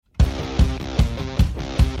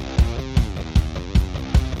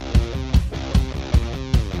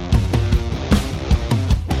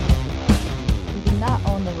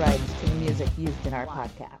our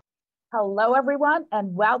podcast. Hello, everyone,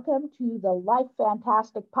 and welcome to the Life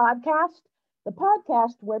Fantastic podcast, the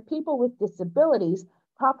podcast where people with disabilities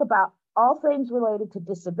talk about all things related to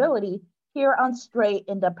disability here on Straight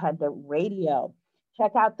Independent Radio.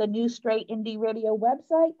 Check out the new Straight Indie Radio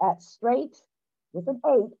website at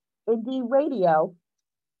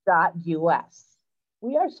indieradio.us.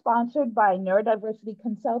 We are sponsored by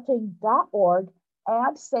neurodiversityconsulting.org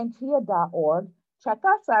and sentia.org. Check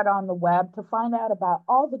us out on the web to find out about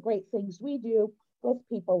all the great things we do with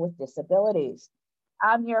people with disabilities.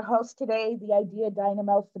 I'm your host today, the Idea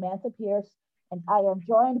Dynamo, Samantha Pierce, and I am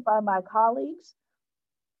joined by my colleagues,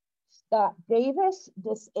 Scott Davis,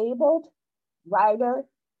 disabled writer,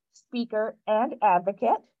 speaker, and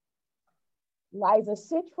advocate, Liza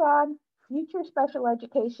Citron, future special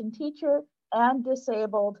education teacher and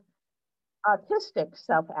disabled autistic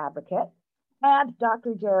self-advocate, and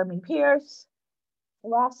Dr. Jeremy Pierce,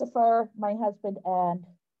 philosopher, my husband, and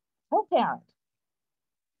co-parent.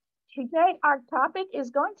 Today, our topic is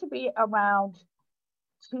going to be around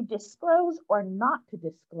to disclose or not to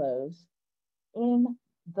disclose in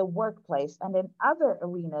the workplace and in other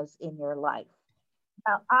arenas in your life.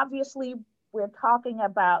 Now, obviously, we're talking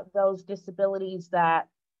about those disabilities that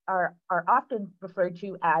are often referred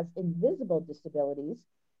to as invisible disabilities,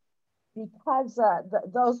 because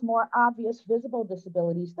those more obvious visible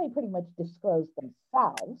disabilities, they pretty much disclose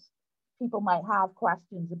themselves. People might have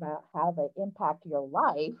questions about how they impact your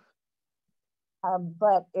life,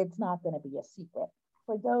 but it's not going to be a secret.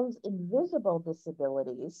 For those invisible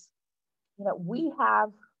disabilities,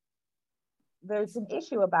 there's an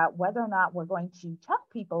issue about whether or not we're going to tell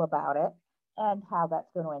people about it and how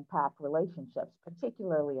that's going to impact relationships,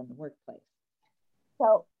 particularly in the workplace.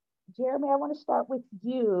 So, Jeremy, I want to start with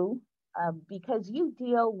you because you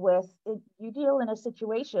deal in a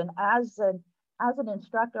situation as an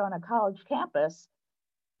instructor on a college campus.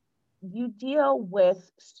 You deal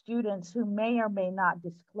with students who may or may not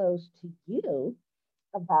disclose to you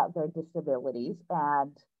about their disabilities.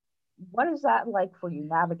 And what is that like for you,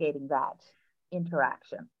 navigating that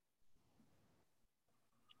interaction?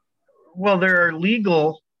 Well, there are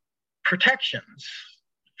legal protections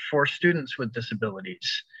for students with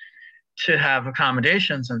disabilities to have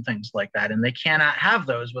accommodations and things like that. And they cannot have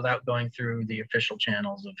those without going through the official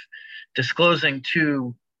channels of disclosing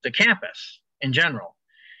to the campus in general.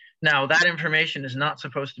 Now, that information is not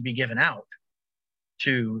supposed to be given out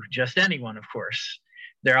to just anyone, of course.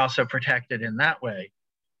 They're also protected in that way.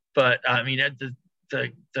 But I mean,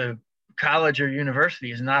 the college or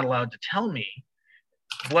university is not allowed to tell me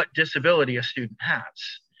what disability a student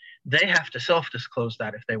has. They have to self-disclose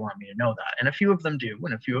that if they want me to know that. And a few of them do,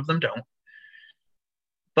 and a few of them don't.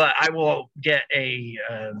 But I will get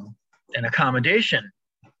an accommodation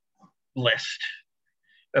list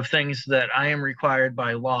of things that I am required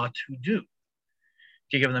by law to do,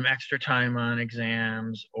 to give them extra time on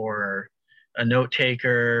exams, or a note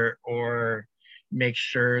taker, or make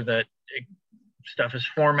sure that stuff is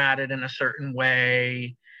formatted in a certain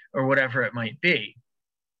way, or whatever it might be.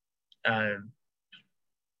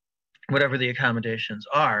 Whatever the accommodations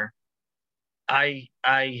are, I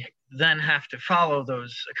then have to follow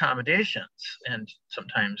those accommodations. And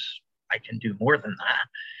sometimes I can do more than that,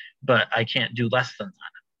 but I can't do less than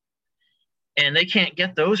that. And they can't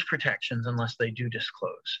get those protections unless they do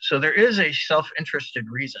disclose. So there is a self-interested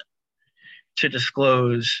reason to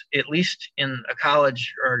disclose, at least in a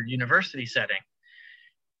college or university setting,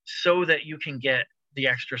 so that you can get the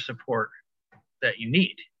extra support that you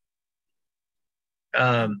need.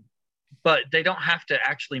 But they don't have to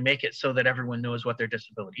actually make it so that everyone knows what their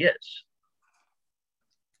disability is.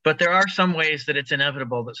 But there are some ways that it's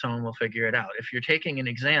inevitable that someone will figure it out. If you're taking an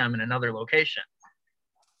exam in another location,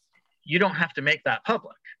 you don't have to make that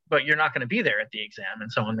public, but you're not going to be there at the exam,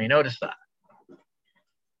 and someone may notice that.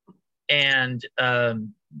 And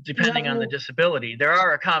depending on the disability, there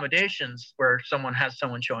are accommodations where someone has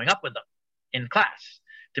someone showing up with them in class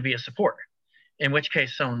to be a support, in which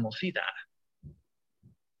case someone will see that.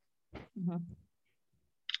 Mm-hmm.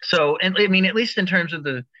 So, and I mean, at least in terms of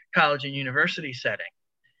the college and university setting,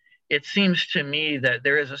 it seems to me that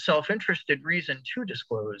there is a self-interested reason to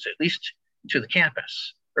disclose, at least to the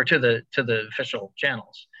campus or to the official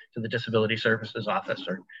channels, to the Disability Services Office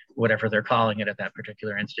or whatever they're calling it at that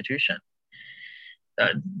particular institution.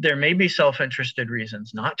 There may be self-interested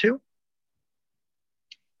reasons not to,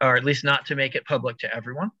 or at least not to make it public to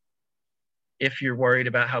everyone, if you're worried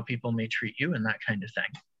about how people may treat you and that kind of thing.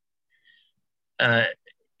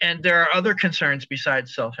 And there are other concerns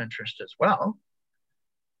besides self-interest as well.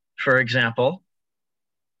 For example,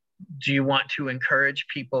 do you want to encourage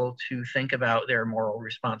people to think about their moral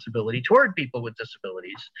responsibility toward people with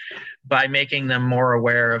disabilities by making them more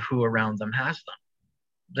aware of who around them has them?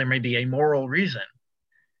 There may be a moral reason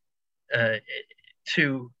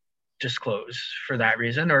to disclose for that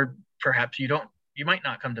reason, or perhaps you might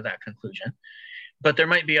not come to that conclusion. But there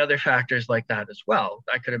might be other factors like that as well.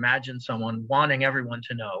 I could imagine someone wanting everyone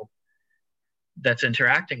to know that's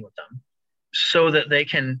interacting with them so that they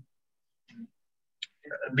can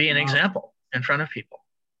be an example in front of people.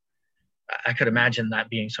 I could imagine that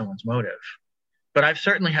being someone's motive. But I've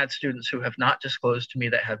certainly had students who have not disclosed to me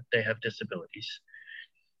that they have disabilities.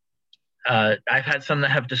 I've had some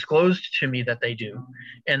that have disclosed to me that they do,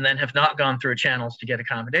 and then have not gone through channels to get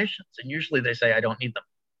accommodations. And usually they say, I don't need them.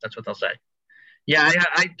 That's what they'll say. Yeah,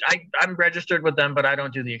 I'm registered with them, but I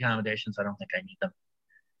don't do the accommodations. I don't think I need them.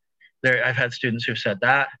 I've had students who've said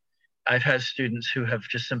that. I've had students who have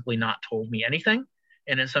just simply not told me anything.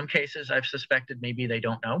 And in some cases, I've suspected maybe they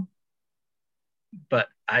don't know. But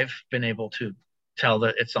I've been able to tell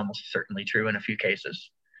that it's almost certainly true in a few cases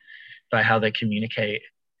by how they communicate,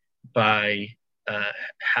 by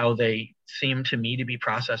how they seem to me to be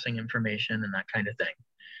processing information and that kind of thing.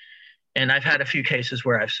 And I've had a few cases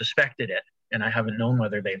where I've suspected it, and I haven't known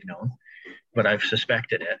whether they've known, but I've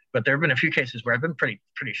suspected it. But there have been a few cases where I've been pretty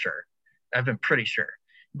sure. I've been pretty sure.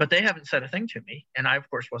 But they haven't said a thing to me, and I, of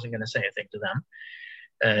course, wasn't going to say a thing to them.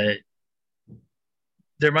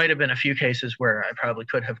 There might have been a few cases where I probably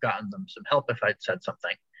could have gotten them some help if I'd said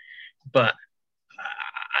something, but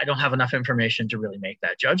I don't have enough information to really make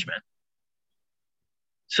that judgment.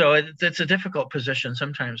 So it's a difficult position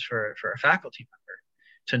sometimes for a faculty member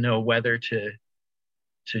to know whether to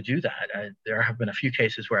do that. There have been a few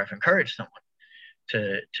cases where I've encouraged someone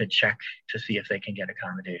to check to see if they can get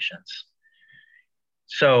accommodations.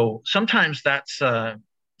 So sometimes there's a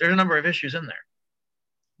number of issues in there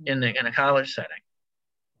in a college setting.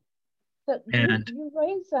 So you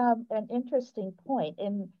raise an interesting point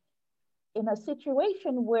in a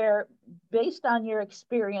situation where, based on your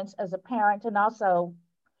experience as a parent and also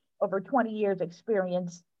over 20 years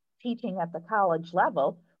experience teaching at the college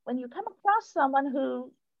level, when you come across someone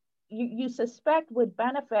who you suspect would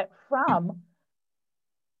benefit from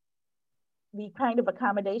the kind of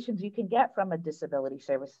accommodations you can get from a disability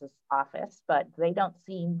services office, but they don't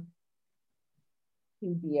seem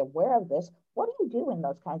to be aware of this, what do you do in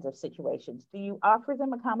those kinds of situations? Do you offer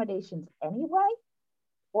them accommodations anyway?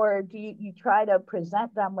 Or do you try to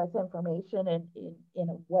present them with information in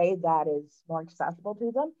a way that is more accessible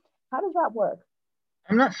to them? How does that work?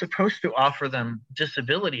 I'm not supposed to offer them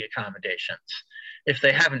disability accommodations if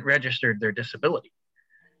they haven't registered their disability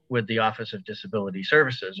with the Office of Disability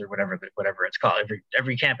Services or whatever it's called.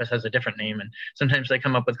 Every campus has a different name, and sometimes they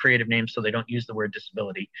come up with creative names so they don't use the word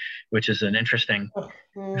disability, which is an interesting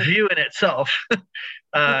view in itself.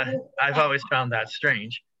 I've always found that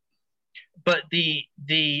strange. But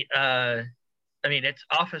it's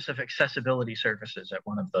Office of Accessibility Services at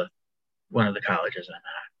one of the colleges I'm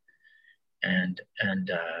at,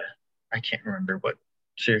 and I can't remember what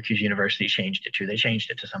Syracuse University changed it to. They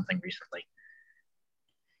changed it to something recently.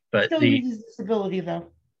 But still uses disability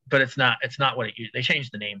though. But it's not what it used. They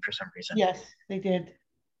changed the name for some reason. Yes, they did.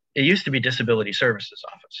 It used to be Disability Services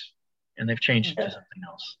Office, and they've changed it to something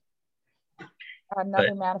else.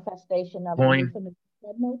 Another manifestation of euphemism,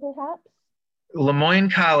 perhaps? Lemoyne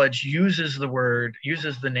College uses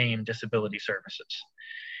the name Disability Services,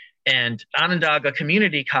 and Onondaga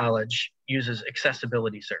Community College uses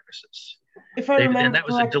Accessibility Services. And that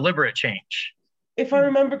was a deliberate change. If I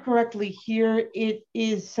remember correctly, here it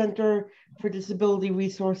is Center for Disability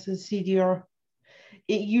Resources, CDR.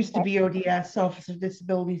 It used to be ODS, Office of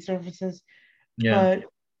Disability Services. Yeah.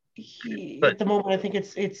 But at the moment, I think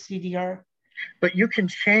it's CDR. But you can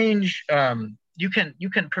change. You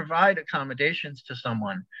can provide accommodations to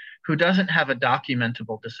someone who doesn't have a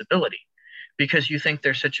documentable disability because you think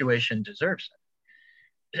their situation deserves it.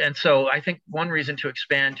 And so I think one reason to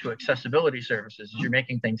expand to accessibility services is you're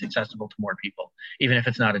making things accessible to more people, even if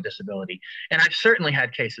it's not a disability. And I've certainly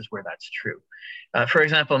had cases where that's true. For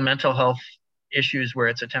example, mental health issues where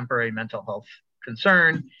it's a temporary mental health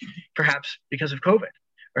concern, perhaps because of COVID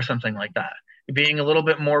or something like that. Being a little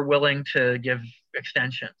bit more willing to give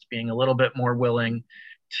extensions, being a little bit more willing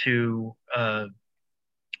to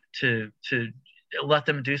let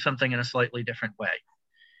them do something in a slightly different way.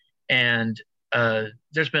 And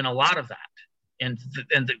there's been a lot of that. And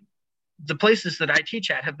the places that I teach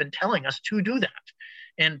at have been telling us to do that.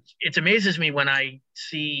 And it amazes me when I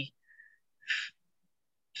see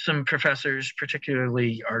some professors,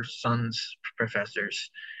 particularly our son's professors,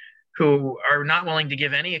 who are not willing to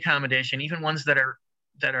give any accommodation, even ones that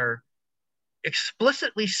that are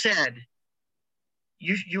explicitly said,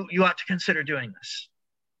 you ought to consider doing this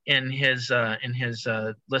in his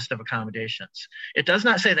list of accommodations. It does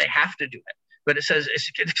not say they have to do it, but it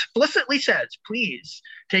explicitly says, please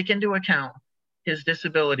take into account his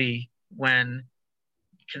disability when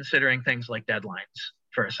considering things like deadlines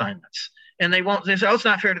for assignments. And they say, oh, it's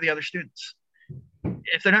not fair to the other students.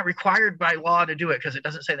 If they're not required by law to do it, because it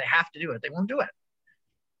doesn't say they have to do it, they won't do it.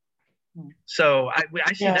 So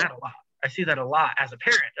I see that a lot. I see that a lot as a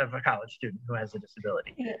parent of a college student who has a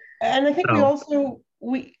disability. Yeah. And I think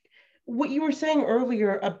what you were saying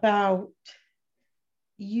earlier about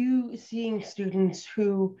you seeing students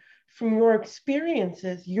who, from your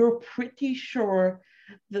experiences, you're pretty sure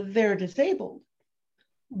that they're disabled,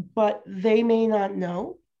 but they may not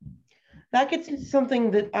know. That gets into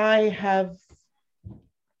something that I have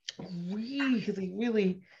really,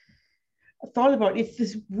 really thought about. It's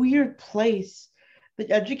this weird place that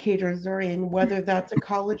educators are in, whether that's a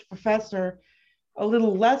college professor, a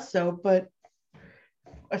little less so, but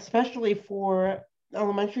especially for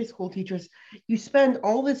elementary school teachers, you spend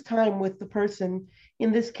all this time with the person,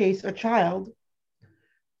 in this case, a child,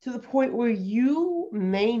 to the point where you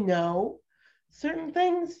may know certain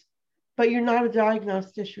things, but you're not a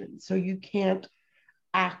diagnostician, so you can't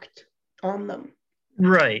act on them.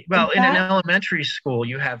 Right. Well, in an elementary school,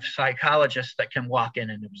 you have psychologists that can walk in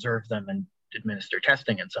and observe them and administer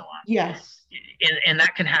testing and so on. Yes. And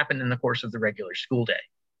that can happen in the course of the regular school day.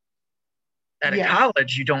 At a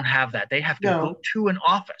college, you don't have that. They have to go to an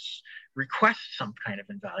office, request some kind of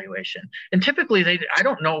evaluation. And typically, I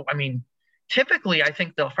don't know. I mean, typically, I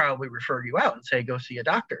think they'll probably refer you out and say, go see a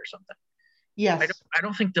doctor or something. Yes. I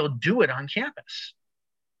don't think they'll do it on campus.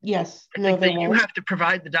 Yes. I think that you have to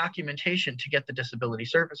provide the documentation to get the disability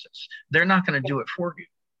services. They're not going to do it for you.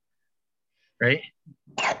 Right?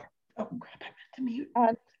 Oh, crap, I meant to mute.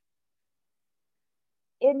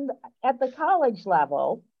 At the college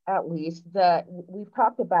level, at least, we've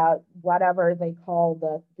talked about whatever they call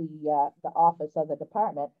the office of the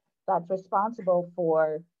department that's responsible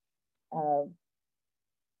for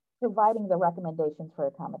providing the recommendations for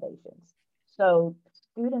accommodations. So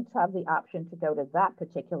students have the option to go to that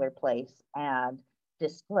particular place and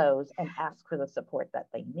disclose and ask for the support that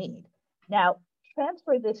they need. Now,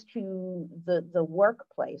 transfer this to the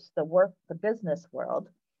workplace, the business world.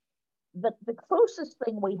 The closest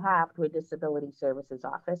thing we have to a disability services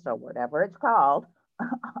office, or whatever it's called,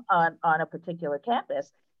 on a particular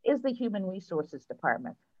campus is the human resources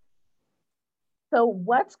department. So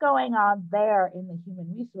what's going on there in the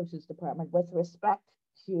human resources department with respect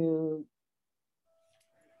to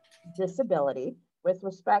disability, with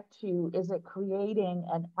respect to, is it creating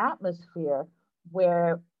an atmosphere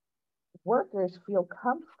where workers feel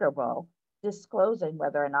comfortable disclosing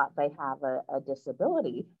whether or not they have a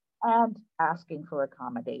disability and asking for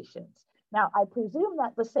accommodations? Now, I presume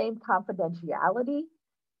that the same confidentiality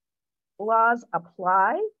laws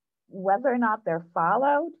apply. Whether or not they're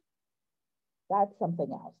followed, that's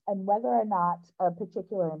something else. And whether or not a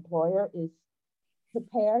particular employer is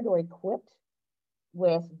prepared or equipped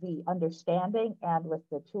with the understanding and with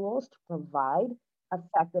the tools to provide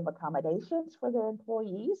effective accommodations for their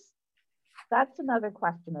employees, that's another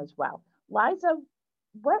question as well. Liza,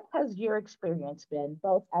 what has your experience been,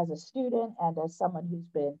 both as a student and as someone who's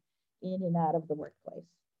been in and out of the workplace?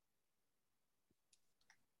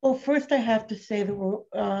 Well, first I have to say that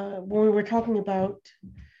when we were talking about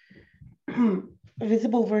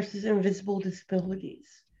visible versus invisible disabilities,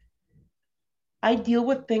 I deal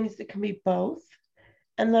with things that can be both,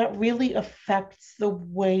 and that really affects the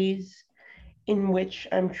ways in which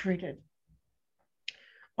I'm treated.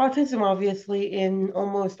 Autism, obviously, in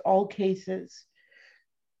almost all cases,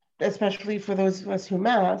 especially for those of us who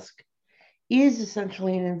mask, is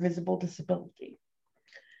essentially an invisible disability.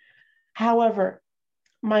 However,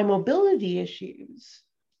 my mobility issues,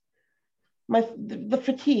 the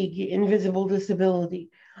fatigue, invisible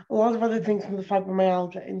disability, a lot of other things from the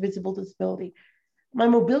fibromyalgia, invisible disability. My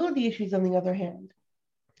mobility issues, on the other hand,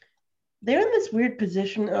 they're in this weird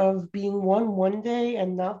position of being one day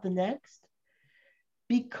and not the next,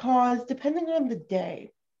 because depending on the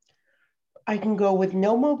day, I can go with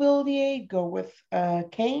no mobility aid, go with a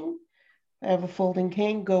cane, I have a folding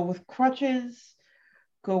cane, go with crutches,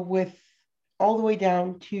 go with all the way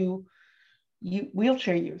down to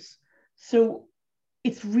wheelchair use. So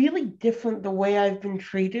it's really different the way I've been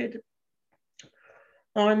treated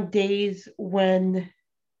on days when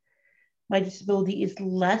my disability is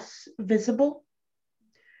less visible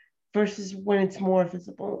versus when it's more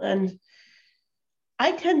visible. And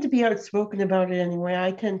I tend to be outspoken about it anyway.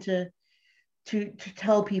 I tend to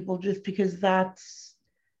tell people, just because that's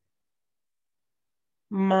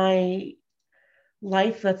my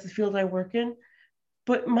life. That's the field I work in.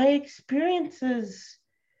 But my experiences,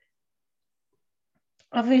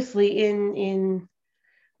 obviously in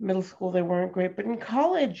middle school, they weren't great, but in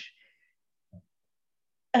college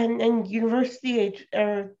and university age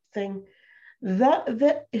thing,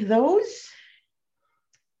 those,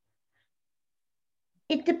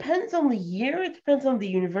 it depends on the year, it depends on the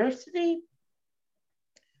university.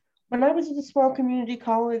 When I was at a small community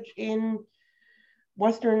college in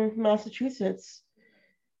Western Massachusetts,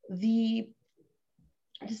 the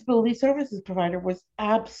disability services provider was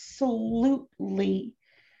absolutely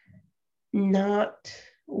not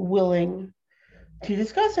willing to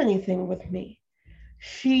discuss anything with me.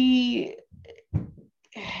 She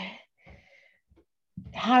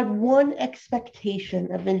had one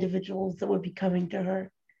expectation of individuals that would be coming to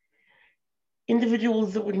her,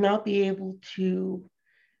 individuals that would not be able to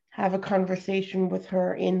have a conversation with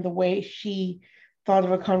her in the way she thought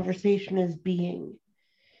of a conversation as being,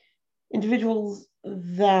 individuals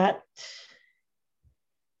that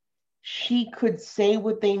she could say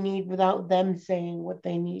what they need without them saying what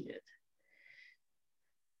they needed.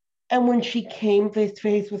 And when she came face to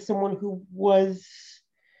face with someone who was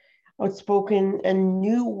outspoken and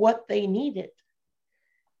knew what they needed,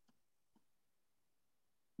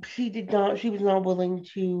 she was not willing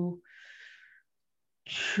to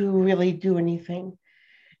really do anything.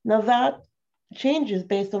 Now that changes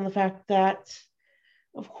based on the fact that,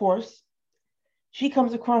 of course, she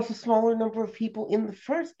comes across a smaller number of people in the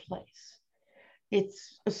first place.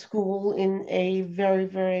 It's a school in a very,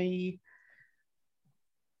 very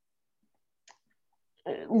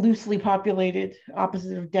loosely populated,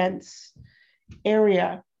 opposite of dense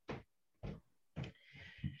area.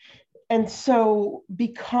 And so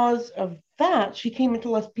because of that, she came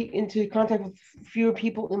into contact with fewer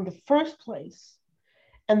people in the first place,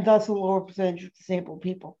 and thus a lower percentage of disabled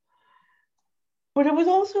people. But it was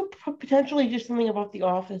also potentially just something about the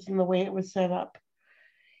office and the way it was set up.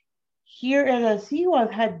 Here at SU,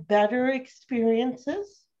 I've had better experiences.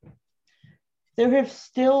 There have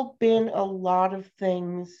still been a lot of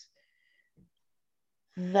things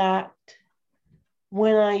that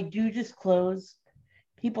when I do disclose,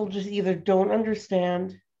 people just either don't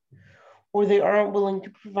understand or they aren't willing to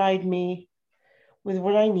provide me with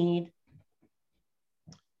what I need.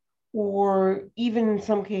 Or even in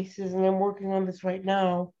some cases, and I'm working on this right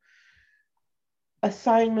now,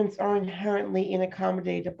 assignments are inherently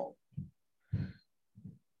inaccommodatable.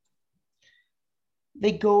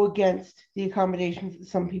 They go against the accommodations that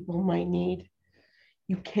some people might need.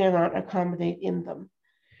 You cannot accommodate in them.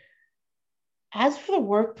 As for the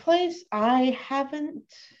workplace, I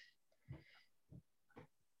haven't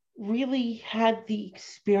really had the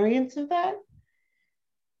experience of that.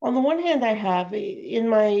 On the one hand, I have in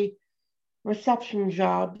my reception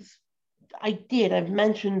jobs, I've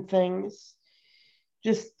mentioned things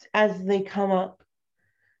just as they come up.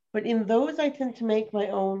 But in those, I tend to make my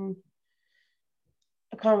own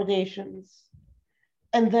accommodations.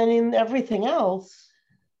 And then in everything else,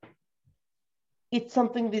 it's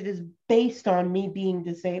something that is based on me being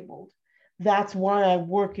disabled. That's why I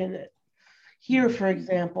work in it. Here, for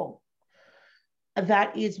example,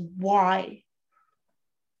 that is why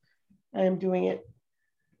I am doing it.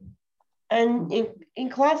 And in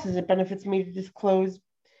classes, it benefits me to disclose.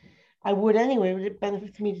 I would anyway, but it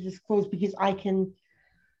benefits me to disclose because I can,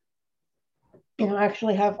 I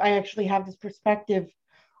actually have this perspective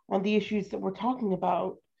on the issues that we're talking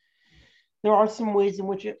about. There are some ways in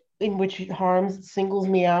which it harms, it singles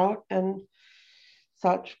me out and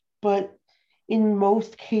such, but in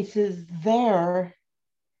most cases there,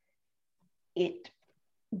 it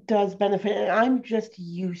does benefit. And I'm just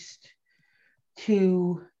used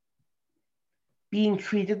to being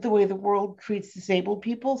treated the way the world treats disabled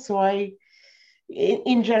people. So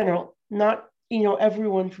in general, not,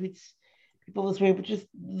 everyone treats people this way, but just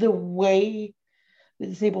the way the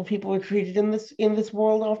disabled people are treated in this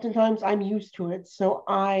world, oftentimes I'm used to it. So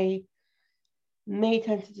I may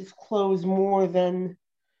tend to disclose more than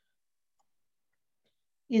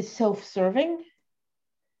is self-serving,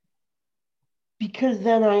 because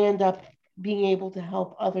then I end up being able to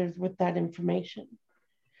help others with that information.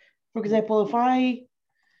 For example, if I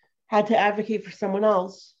had to advocate for someone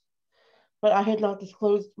else, but I had not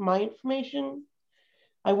disclosed my information,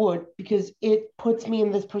 I would, because it puts me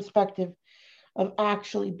in this perspective of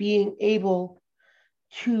actually being able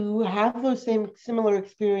to have those similar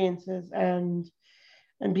experiences and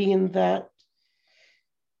be in that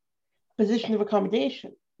position of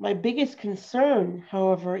accommodation. My biggest concern,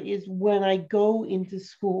 however, is when I go into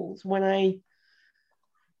schools, when I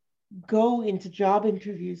go into job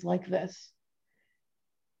interviews like this,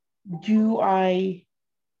 do I,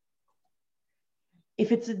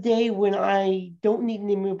 if it's a day when I don't need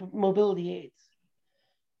any mobility aids,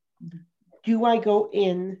 do I go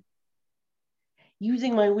in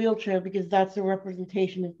using my wheelchair because that's a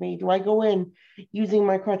representation of me? Do I go in using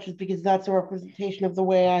my crutches because that's a representation of the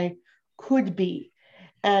way I could be?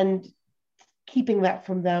 And keeping that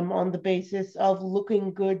from them on the basis of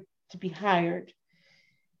looking good to be hired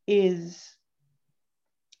is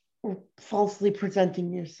falsely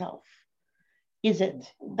presenting yourself. Is it?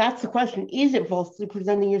 That's the question. Is it falsely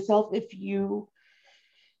presenting yourself if your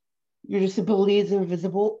disability is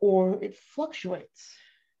invisible or it fluctuates?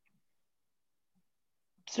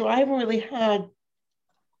 So I haven't really had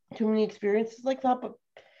too many experiences like that,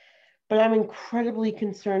 but I'm incredibly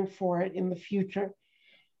concerned for it in the future,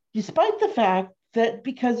 despite the fact that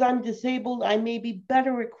because I'm disabled, I may be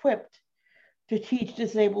better equipped to teach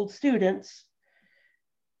disabled students.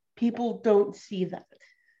 People don't see that.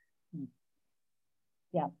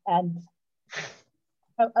 Yeah, and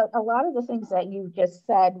a lot of the things that you just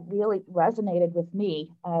said really resonated with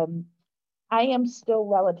me. I am still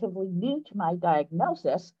relatively new to my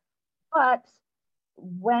diagnosis, but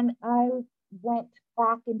when I went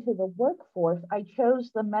back into the workforce, I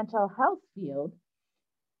chose the mental health field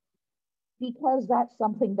because that's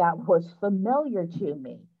something that was familiar to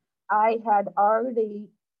me. I had already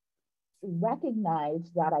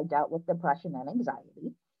recognized that I dealt with depression and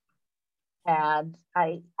anxiety. And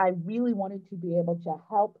I really wanted to be able to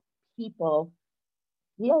help people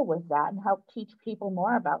deal with that and help teach people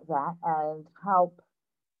more about that and help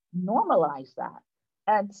normalize that.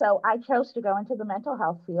 And so I chose to go into the mental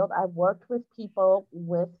health field. I worked with people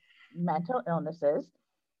with mental illnesses,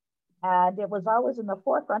 and it was always in the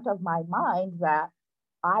forefront of my mind that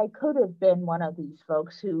I could have been one of these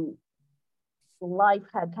folks who life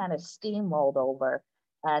had kind of steamrolled over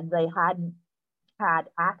and they hadn't had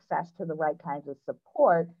access to the right kinds of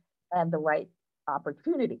support and the right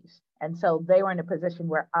opportunities. And so they were in a position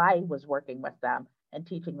where I was working with them and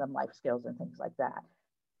teaching them life skills and things like that.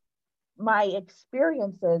 My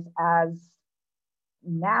experiences as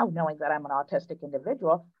now knowing that I'm an autistic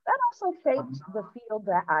individual, that also shaped the field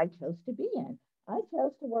that I chose to be in. I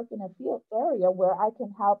chose to work in a field area where I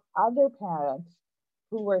can help other parents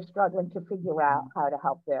who were struggling to figure out how to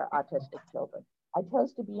help their autistic children. I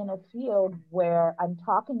chose to be in a field where I'm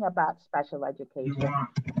talking about special education,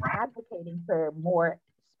 advocating for more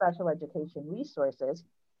special education resources.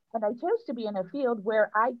 And I chose to be in a field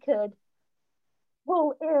where I could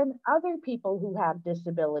pull in other people who have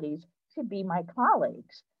disabilities to be my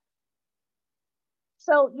colleagues.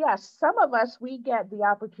 So yes, some of us, we get the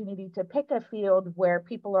opportunity to pick a field where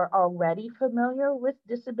people are already familiar with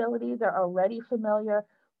disability, they're already familiar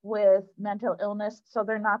with mental illness, so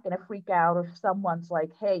they're not going to freak out if someone's like,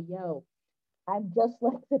 hey, yo, I'm just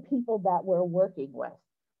like the people that we're working with.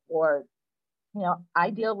 Or, you know, I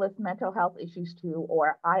deal with mental health issues too,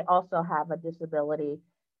 or I also have a disability,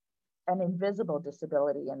 an invisible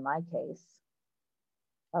disability in my case.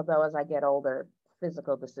 Although as I get older,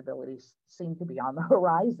 physical disabilities seem to be on the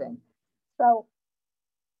horizon. So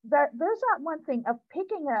there's that one thing of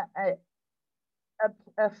picking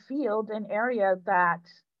a field, an area that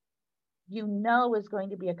you know is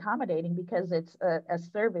going to be accommodating because it's a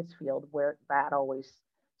service field where that always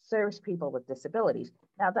serves people with disabilities.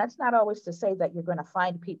 Now, that's not always to say that you're going to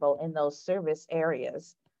find people in those service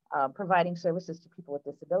areas providing services to people with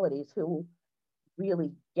disabilities who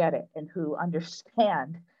really get it and who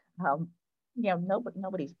understand. You know,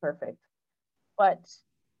 nobody's perfect, but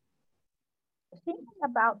thinking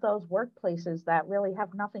about those workplaces that really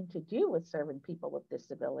have nothing to do with serving people with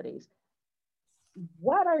disabilities,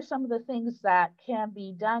 what are some of the things that can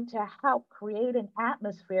be done to help create an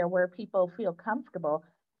atmosphere where people feel comfortable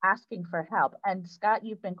asking for help? And Scott,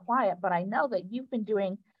 you've been quiet, but I know that you've been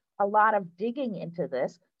doing a lot of digging into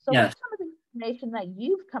this. So Yes. what's some of the information that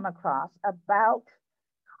you've come across about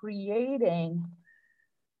creating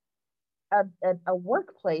a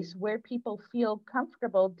workplace where people feel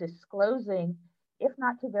comfortable disclosing, if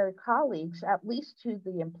not to their colleagues, at least to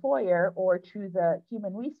the employer or to the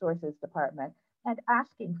human resources department, and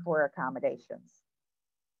asking for accommodations?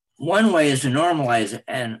 One way is to normalize it.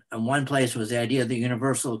 And one place was the idea of the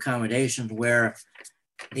universal accommodations, where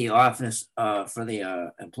the office for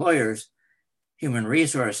the employers, human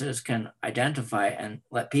resources, can identify and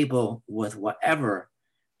let people with whatever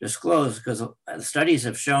disclose, because studies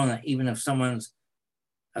have shown that even if someone's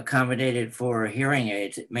accommodated for hearing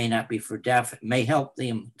aids, it may not be for deaf. It may help the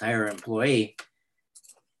entire employee,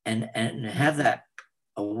 and have that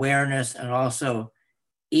awareness. And also,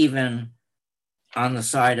 even on the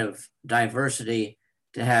side of diversity,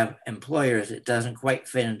 to have employers, it doesn't quite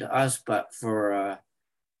fit into us, but for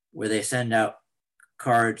where they send out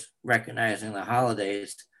cards recognizing the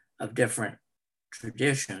holidays of different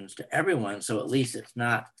traditions to everyone. So at least it's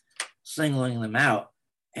not singling them out,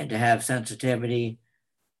 and to have sensitivity,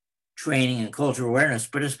 training, and cultural awareness,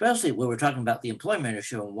 but especially when we're talking about the employment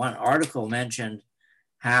issue. One article mentioned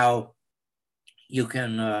how you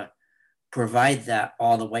can provide that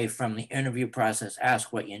all the way from the interview process,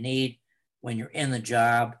 ask what you need when you're in the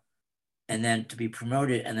job, and then to be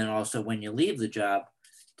promoted, and then also when you leave the job,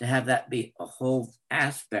 to have that be a whole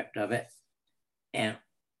aspect of it. And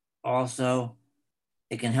also,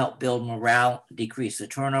 it can help build morale, decrease the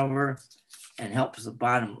turnover, and helps the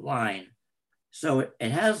bottom line. So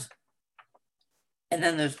it has, and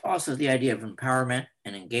then there's also the idea of empowerment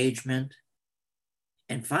and engagement.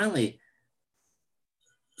 And finally,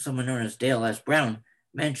 someone known as Dale S. Brown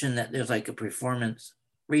mentioned that there's like a performance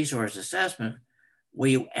resource assessment where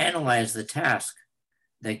you analyze the task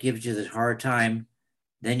that gives you this hard time.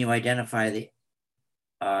 Then you identify the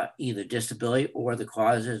either disability or the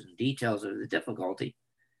causes and details of the difficulty.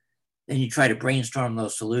 Then you try to brainstorm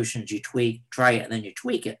those solutions, you try it, and then you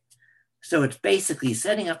tweak it. So it's basically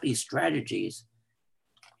setting up these strategies.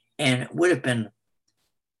 And it would have been,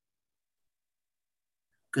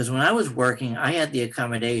 because when I was working, I had the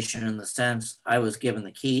accommodation in the sense I was given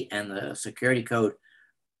the key and the security code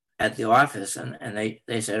at the office. And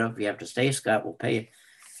they said, oh, if you have to stay, Scott, we'll pay you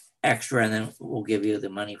extra, and then we'll give you the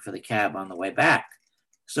money for the cab on the way back.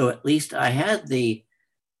 So at least I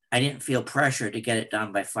didn't feel pressure to get it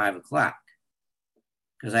done by 5 o'clock,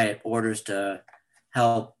 because I had orders to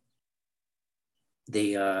help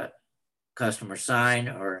the customer sign,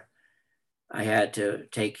 or I had to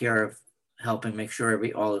take care of helping make sure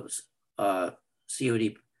all of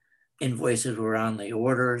COD invoices were on the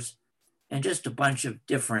orders, and just a bunch of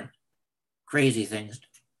different crazy things,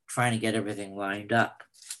 trying to get everything lined up.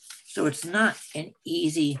 So it's not an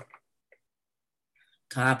easy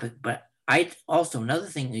topic, but another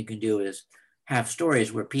thing you can do is have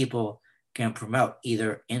stories where people can promote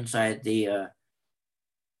either inside the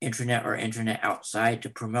intranet or internet outside, to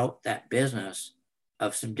promote that business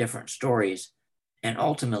of some different stories. And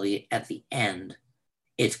ultimately, at the end,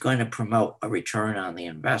 it's going to promote a return on the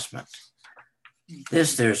investment.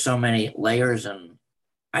 There's so many layers, and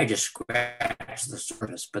I just scratched the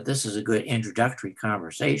surface, but this is a good introductory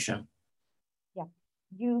conversation. Yeah,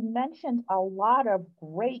 you mentioned a lot of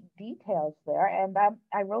great details there, and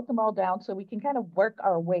I wrote them all down so we can kind of work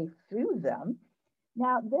our way through them.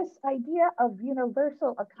 Now, this idea of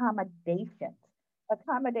universal accommodations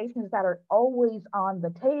that are always on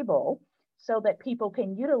the table so that people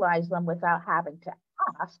can utilize them without having to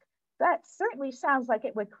ask, that certainly sounds like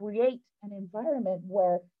it would create an environment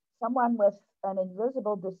where someone with an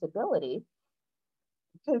invisible disability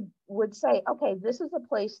would say, okay, this is a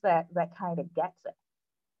place that kind of gets it.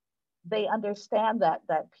 They understand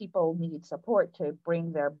that people need support to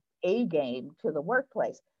bring their A game to the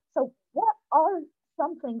workplace. So what are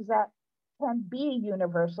some things that can be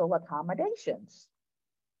universal accommodations?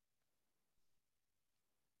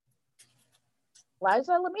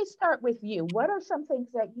 Liza, let me start with you. What are some things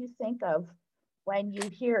that you think of when you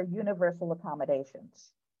hear universal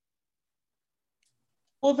accommodations?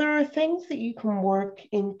 Well, there are things that you can work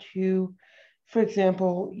into, for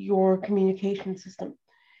example, your communication system,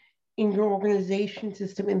 in your organization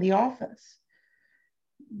system in the office,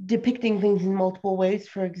 depicting things in multiple ways,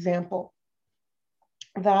 for example.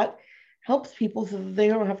 That helps people so that they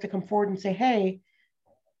don't have to come forward and say, hey,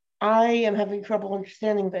 I am having trouble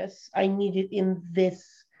understanding this. I need it in this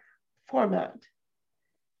format.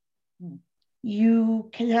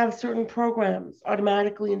 You can have certain programs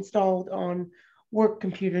automatically installed on work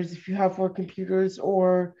computers if you have work computers,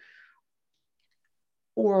 or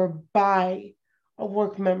buy a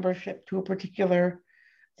work membership to a particular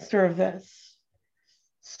service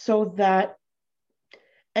so that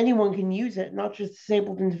anyone can use it, not just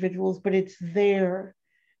disabled individuals, but it's there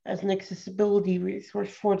as an accessibility resource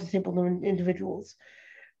for disabled individuals.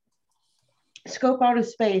 Scope out a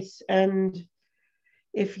space, and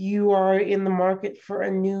if you are in the market for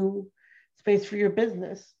a new space for your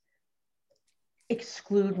business,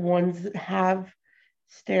 exclude ones that have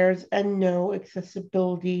stairs and no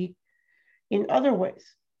accessibility in other ways.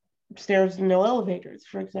 Stairs and no elevators,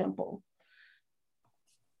 for example.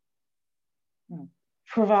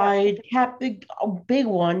 Provide a big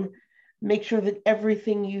one, make sure that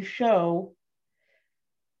everything you show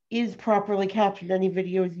is properly captioned. Any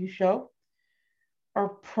videos you show are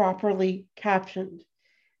properly captioned,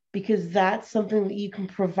 because that's something that you can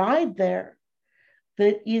provide there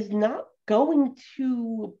that is not going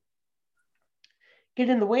to get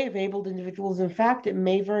in the way of abled individuals. In fact, it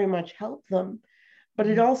may very much help them, but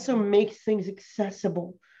it also makes things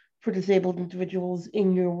accessible for disabled individuals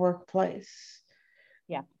in your workplace.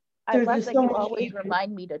 Yeah. I love that you always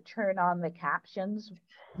remind me to turn on the captions.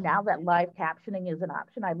 Now that live captioning is an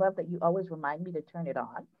option, I love that you always remind me to turn it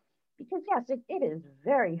on, because yes, it is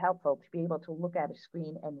very helpful to be able to look at a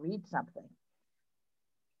screen and read something.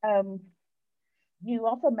 You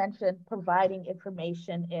also mentioned providing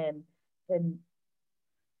information in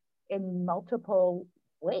multiple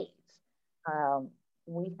ways.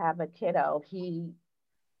 We have a kiddo,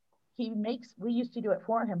 we used to do it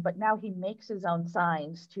for him, but now he makes his own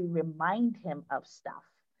signs to remind him of stuff.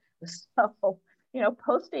 So,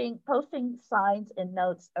 posting signs and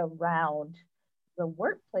notes around the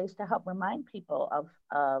workplace to help remind people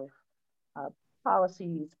of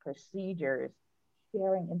policies, procedures,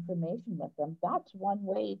 sharing information with them. That's one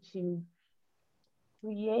way to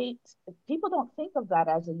create. People don't think of that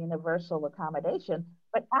as a universal accommodation,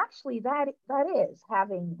 but actually that is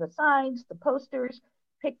having the signs, the posters,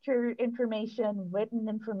 picture information, written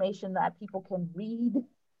information that people can read.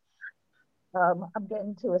 I'm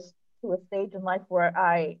getting to a stage in life where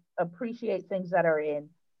I appreciate things that are in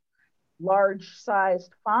large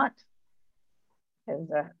sized font. Because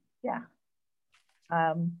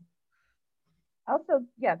also,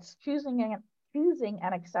 yes, choosing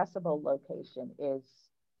an accessible location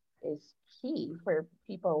is key for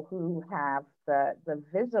people who have the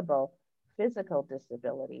visible physical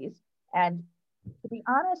disabilities. And to be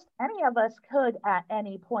honest, any of us could at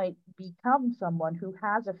any point become someone who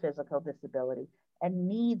has a physical disability and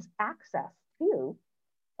needs access to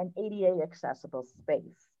an ADA accessible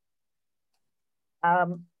space.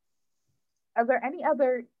 Are there any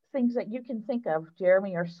other things that you can think of,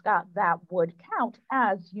 Jeremy or Scott, that would count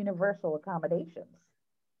as universal accommodations?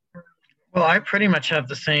 Well, I pretty much have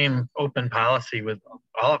the same open policy with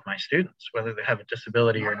all of my students, whether they have a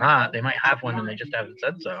disability or not. They might have one and they just haven't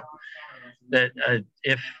said so. That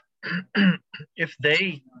if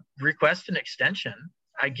they request an extension,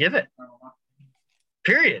 I give it.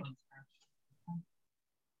 Period.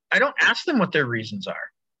 I don't ask them what their reasons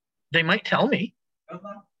are. They might tell me,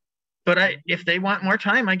 but if they want more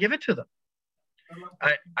time, I give it to them.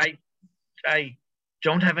 I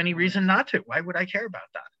don't have any reason not to. Why would I care about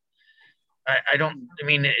that?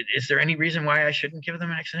 Is there any reason why I shouldn't give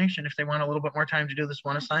them an extension if they want a little bit more time to do this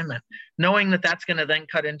one assignment, knowing that that's going to then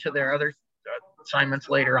cut into their other assignments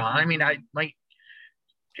later on? I mean, I might,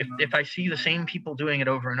 if I see the same people doing it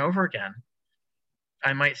over and over again,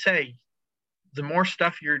 I might say, the more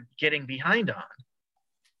stuff you're getting behind on,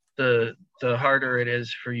 the harder it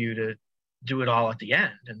is for you to do it all at the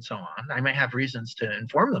end and so on. I might have reasons to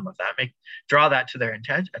inform them of that, draw that to their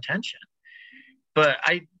attention. But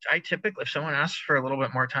I typically, if someone asks for a little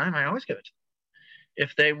bit more time, I always give it to them.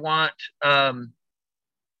 If they want,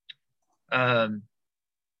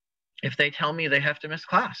 if they tell me they have to miss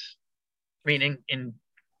class, meaning in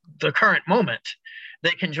the current moment,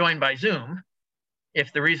 they can join by Zoom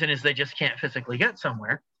if the reason is they just can't physically get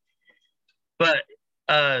somewhere. But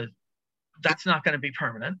that's not going to be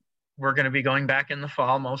permanent. We're going to be going back in the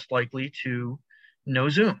fall, most likely, to no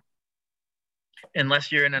Zoom,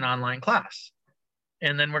 unless you're in an online class.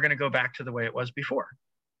 And then we're going to go back to the way it was before,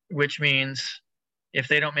 which means if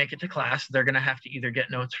they don't make it to class, they're going to have to either get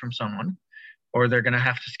notes from someone, or they're going to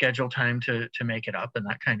have to schedule time to make it up and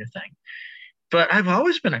that kind of thing. But I've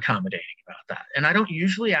always been accommodating about that. And I don't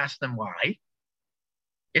usually ask them why.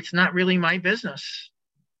 It's not really my business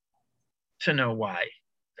to know why.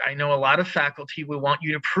 I know a lot of faculty will want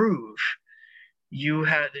you to prove you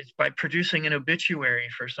had it by producing an obituary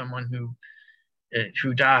for someone who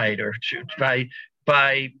died, or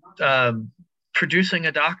by producing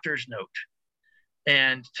a doctor's note.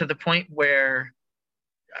 And to the point where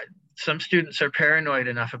some students are paranoid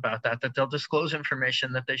enough about that they'll disclose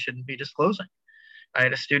information that they shouldn't be disclosing. I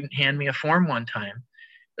had a student hand me a form one time.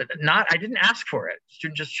 I didn't ask for it. The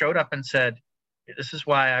student just showed up and said, "This is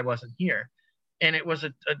why I wasn't here." And it was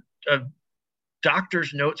a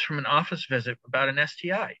doctor's notes from an office visit about an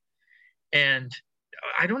STI. And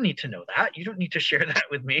I don't need to know that. You don't need to share that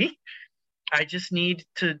with me. I just need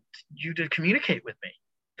you to communicate with me.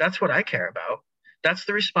 That's what I care about. That's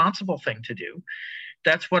the responsible thing to do.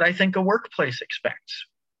 That's what I think a workplace expects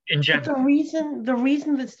in general. But the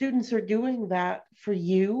reason that students are doing that for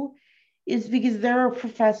you is because there are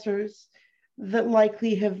professors that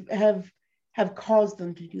likely have caused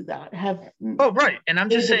them to do that. Oh, right. And I'm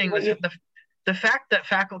just saying the fact that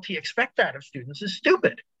faculty expect that of students is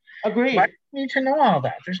stupid. Agreed. Why do you need to know all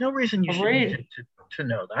that? There's no reason you should need to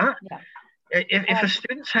know that. Yeah. If a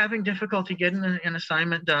student's having difficulty getting an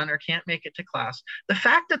assignment done or can't make it to class, the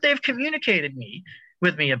fact that they've communicated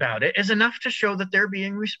with me about it is enough to show that they're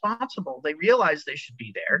being responsible. They realize they should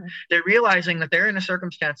be there. They're realizing that they're in a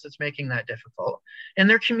circumstance that's making that difficult. And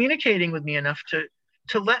they're communicating with me enough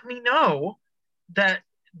to let me know that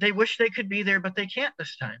they wish they could be there, but they can't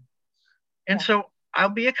this time. And so I'll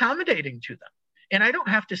be accommodating to them. And I don't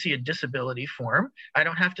have to see a disability form. I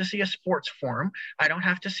don't have to see a sports form. I don't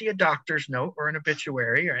have to see a doctor's note or an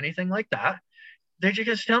obituary or anything like that. They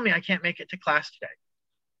just tell me I can't make it to class today.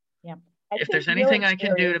 Yeah. If there's anything I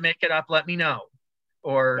can do to make it up, let me know,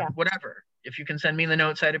 or whatever. If you can send me the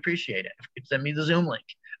notes, I'd appreciate it. If you could send me the Zoom link,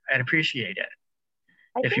 I'd appreciate it.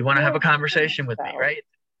 If you want to have a conversation with me, right?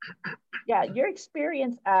 Yeah, your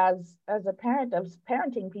experience as a parent of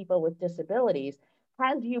parenting people with disabilities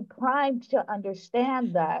has you primed to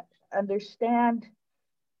understand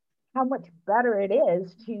how much better it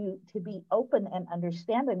is to be open and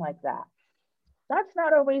understanding like that. That's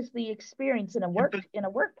not always the experience in a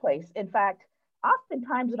workplace. In fact,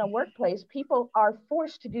 oftentimes in a workplace, people are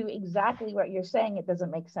forced to do exactly what you're saying it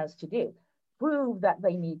doesn't make sense to do. Prove that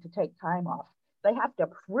they need to take time off. They have to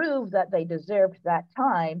prove that they deserved that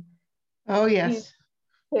time. Oh, yes.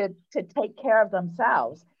 To take care of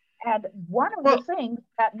themselves. And one of the things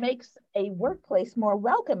that makes a workplace more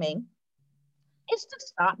welcoming is to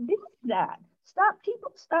stop doing that. Stop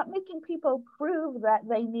making people prove that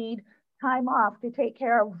they need time off to take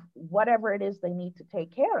care of whatever it is they need to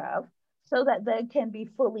take care of so that they can be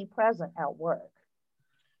fully present at work.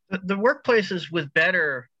 The workplaces with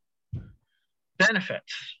better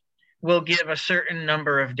benefits will give a certain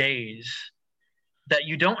number of days that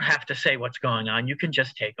you don't have to say what's going on. You can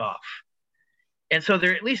just take off. And so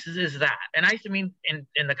there at least is that. And I mean,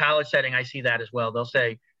 in the college setting, I see that as well. They'll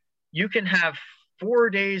say, you can have 4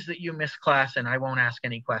 days that you miss class and I won't ask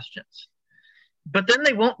any questions. But then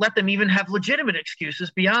they won't let them even have legitimate excuses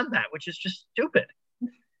beyond that, which is just stupid.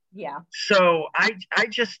 Yeah. So I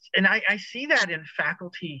see that in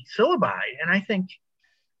faculty syllabi. And I think,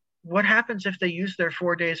 what happens if they use their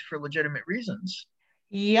 4 days for legitimate reasons?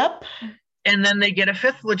 Yep. And then they get a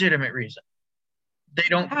 5th legitimate reason. They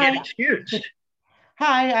don't get excused.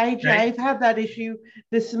 Hi, I've had that issue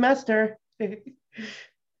this semester.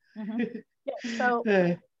 Mm-hmm. Yeah, so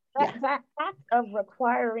that act of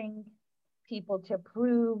requiring people to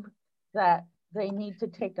prove that they need to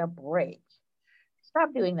take a break,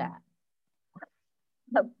 stop doing that.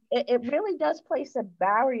 It really does place a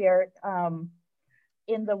barrier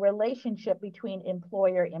in the relationship between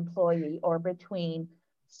employer-employee or between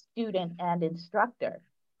student and instructor.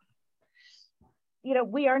 You know,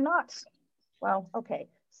 we are not, well, okay.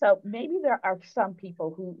 So maybe there are some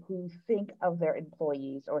people who think of their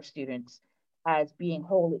employees or students as being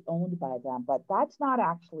wholly owned by them, but that's not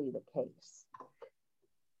actually the case.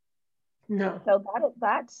 No. So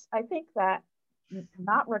I think that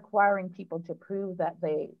not requiring people to prove that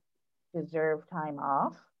they deserve time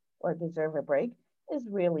off or deserve a break is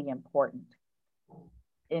really important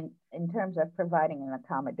in terms of providing an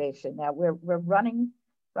accommodation. Now we're running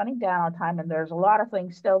down on time, and there's a lot of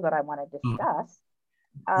things still that I want to discuss.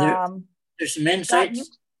 There's some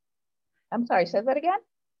insights. I'm sorry, say that again?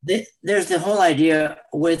 There's the whole idea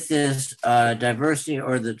with this diversity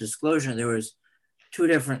or the disclosure. There was 2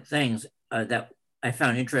 different things that I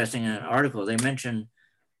found interesting in an article. They mentioned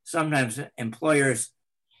sometimes employers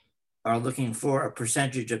are looking for a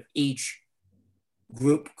percentage of each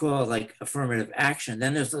group called like affirmative action.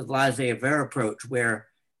 Then there's the laissez-faire approach where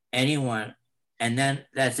anyone, and then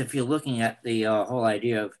that's if you're looking at the whole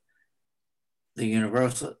idea of the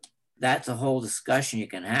universal, that's a whole discussion you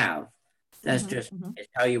can have. That's just it's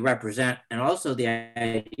how you represent. And also the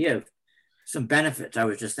idea of some benefits I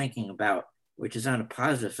was just thinking about, which is on the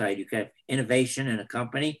positive side. You get innovation in a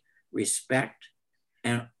company, respect,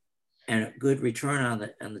 and a good return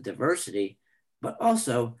on the diversity. But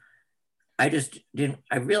also, I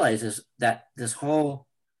realized that this whole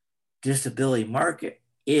disability market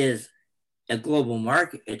is a global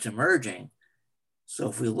market. It's emerging. So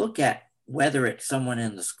if we look at whether it's someone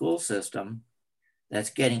in the school system that's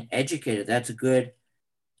getting educated, that's a good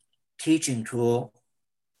teaching tool,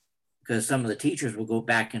 because some of the teachers will go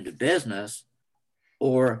back into business,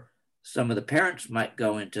 or some of the parents might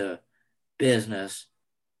go into business.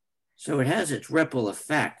 So it has its ripple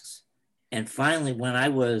effects. And finally, when I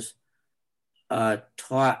was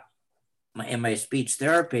taught in my speech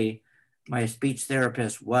therapy, my speech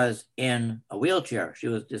therapist was in a wheelchair. She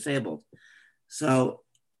was disabled. So,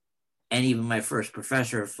 and even my first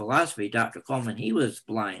professor of philosophy, Dr. Coleman, he was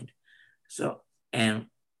blind. So, and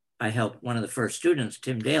I helped one of the first students,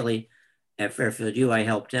 Tim Daly, at Fairfield U, I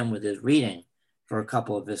helped him with his reading for a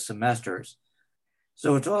couple of his semesters.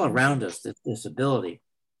 So it's all around us, this disability.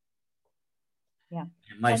 Yeah.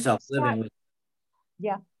 And myself Scott, living with.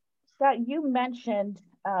 Yeah. Scott, you mentioned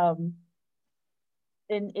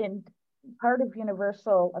in part of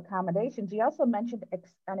universal accommodations, you also mentioned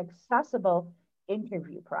an accessible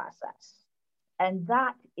interview process. And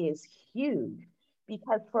that is huge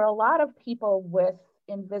because for a lot of people with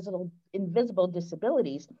invisible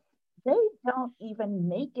disabilities, they don't even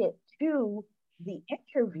make it to the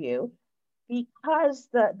interview because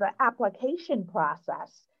the application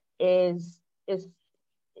process is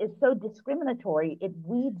so discriminatory, it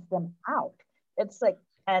weeds them out. It's like,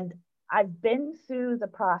 and I've been through the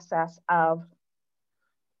process of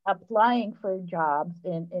applying for jobs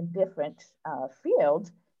in different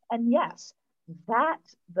fields. And yes, that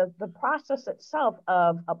the process itself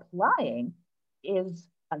of applying is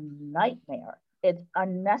a nightmare. It's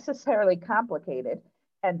unnecessarily complicated.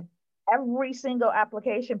 And every single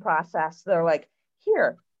application process, they're like,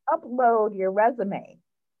 here, upload your resume.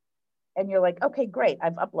 And you're like, okay, great,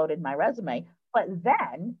 I've uploaded my resume. But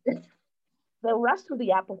then the rest of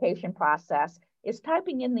the application process is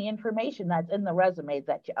typing in the information that's in the resume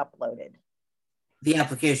that you uploaded. The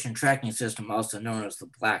application tracking system, also known as the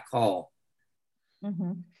black hole.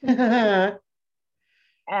 Mm-hmm.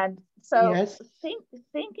 And so yes.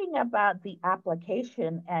 Thinking about the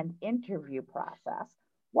application and interview process,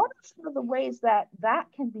 what are some of the ways that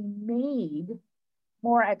can be made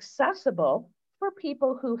more accessible for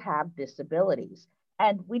people who have disabilities?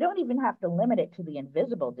 And we don't even have to limit it to the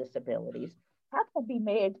invisible disabilities. How can it be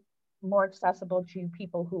made more accessible to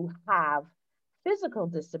people who have physical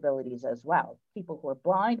disabilities as well? People who are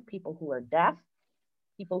blind, people who are deaf,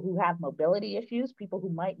 people who have mobility issues, people who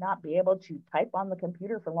might not be able to type on the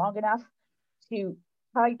computer for long enough to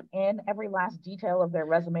type in every last detail of their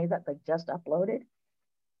resume that they just uploaded.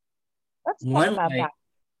 Let's talk about that.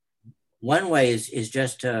 One way is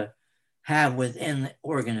just to have within the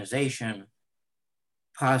organization,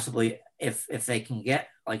 possibly if they can get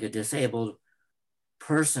like a disabled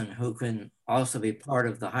person who can also be part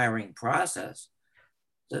of the hiring process.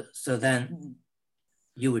 So then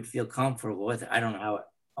you would feel comfortable with it. I don't know how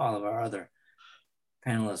all of our other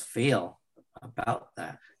panelists feel about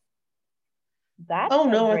that. That's oh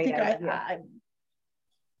no, I think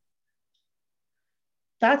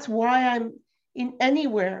that's why I'm in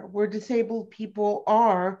anywhere where disabled people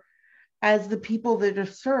are as the people that are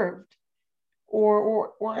served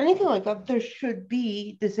or anything like that, there should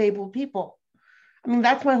be disabled people. I mean,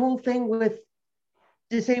 that's my whole thing with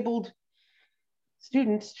disabled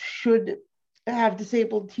students should have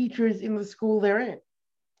disabled teachers in the school they're in.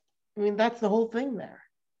 I mean, that's the whole thing there.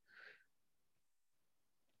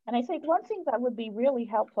 And I think one thing that would be really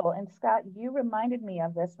helpful, and Scott, you reminded me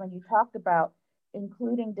of this when you talked about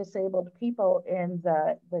including disabled people in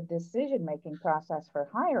the decision-making process for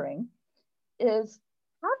hiring, is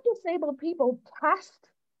have disabled people test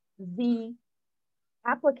the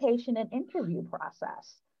application and interview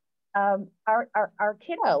process. Our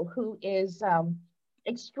kiddo, who is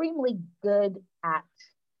extremely good at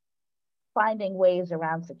finding ways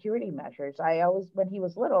around security measures. I always, when he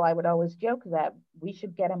was little, I would always joke that we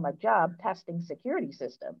should get him a job testing security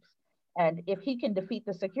systems. And if he can defeat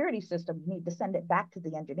the security system, we need to send it back to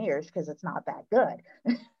the engineers because it's not that good.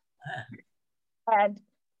 And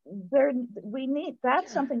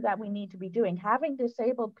that's something that we need to be doing, having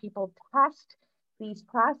disabled people test these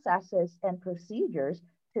processes and procedures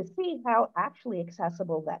to see how actually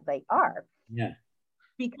accessible that they are. Yeah.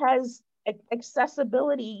 Because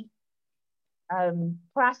accessibility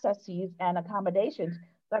processes and accommodations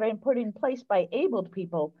that are put in place by abled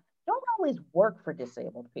people don't always work for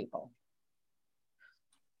disabled people.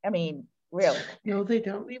 I mean, really. No, they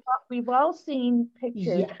don't. We've all seen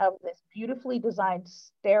pictures of this beautifully designed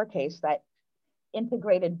staircase that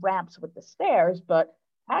integrated ramps with the stairs, but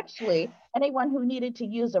actually anyone who needed to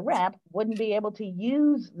use a ramp wouldn't be able to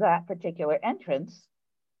use that particular entrance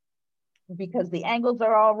because the angles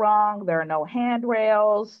are all wrong. There are no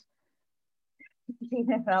handrails, you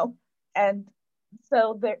know, and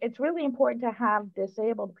so it's really important to have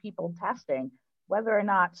disabled people testing whether or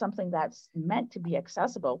not something that's meant to be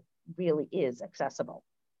accessible really is accessible.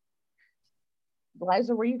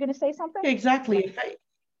 Liza, were you going to say something? Exactly.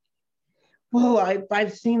 Well,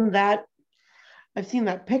 I've seen that. I've seen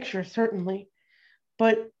that picture, certainly.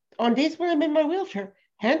 But on days when I'm in my wheelchair,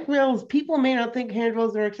 handrails, people may not think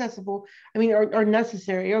handrails are accessible. I mean, are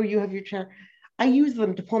necessary. Oh, you have your chair. I use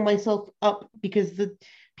them to pull myself up because the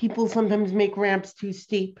people sometimes make ramps too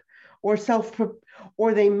steep or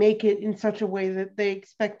they make it in such a way that they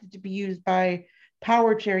expect it to be used by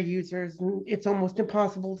power chair users, and it's almost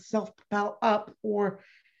impossible to self-propel up, or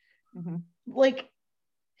like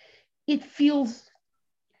it feels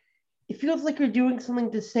like you're doing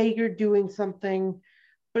something to say you're doing something,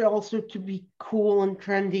 but also to be cool and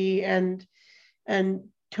trendy and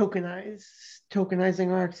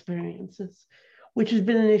tokenizing our experiences, which has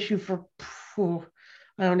been an issue for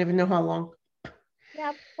I don't even know how long.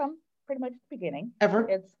 Yeah, from pretty much the beginning. Ever.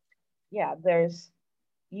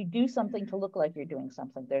 You do something to look like you're doing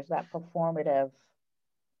something. There's that performative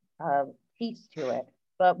piece to it.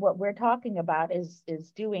 But what we're talking about is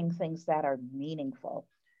doing things that are meaningful,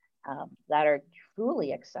 that are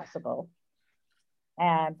truly accessible,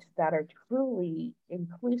 and that are truly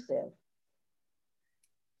inclusive.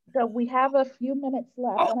 So we have a few minutes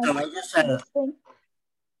left. Also, I just had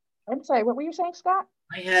I'm sorry, what were you saying, Scott?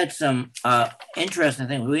 I had some interesting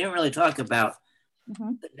things. We didn't really talk about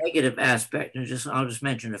the negative aspect, and I'll just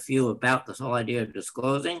mention a few about this whole idea of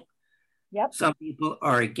disclosing. Yep. Some people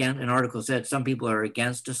are against, an article said some people are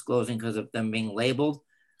against disclosing because of them being labeled,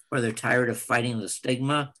 or they're tired of fighting the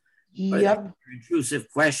stigma. Yep. Intrusive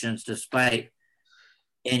questions despite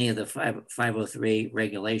any of the 503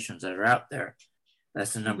 regulations that are out there.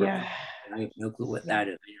 That's the number. Yeah. I have no clue what that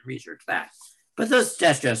is. I didn't research that. But that's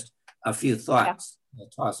just a few thoughts. Yeah.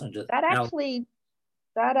 Toss into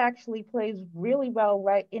that actually plays really well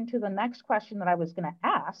right into the next question that I was going to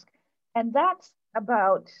ask. And that's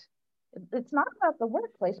about, it's not about the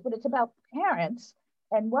workplace, but it's about parents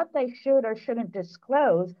and what they should or shouldn't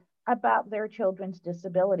disclose about their children's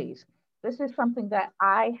disabilities. This is something that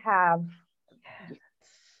I have,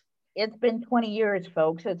 it's been 20 years,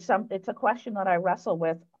 folks. It's a question that I wrestle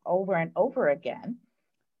with over and over again.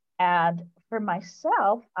 And for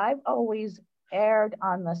myself, I've always erred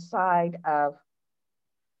on the side of,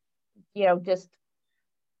 just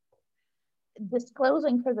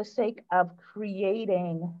disclosing for the sake of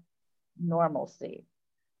creating normalcy.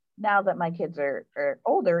 Now that my kids are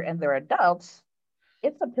older and they're adults,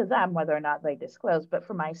 it's up to them whether or not they disclose. But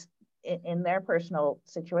in their personal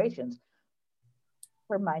situations,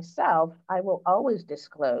 for myself, I will always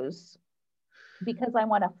disclose because I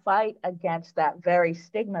want to fight against that very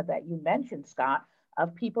stigma that you mentioned, Scott,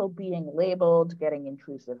 of people being labeled, getting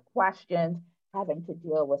intrusive questions, having to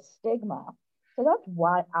deal with stigma. So that's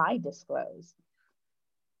why I disclose.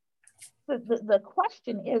 The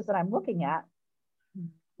question is that I'm looking at,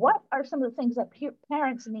 what are some of the things that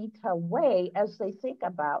parents need to weigh as they think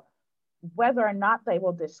about whether or not they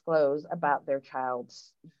will disclose about their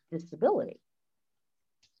child's disability?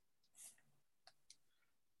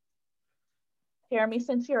 Jeremy,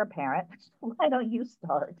 since you're a parent, why don't you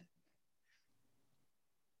start?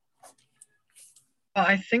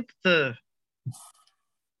 I think the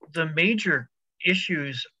major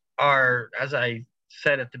issues are, as I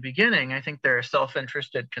said at the beginning, I think there are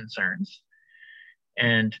self-interested concerns,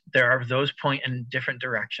 and there are those point in different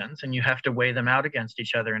directions, and you have to weigh them out against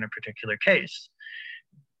each other in a particular case.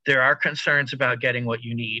 There are concerns about getting what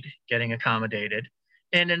you need, getting accommodated.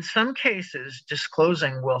 And in some cases,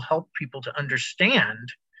 disclosing will help people to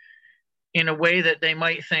understand in a way that they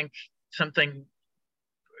might think something,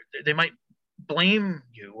 they might blame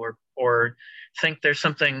you or think there's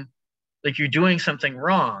something, like you're doing something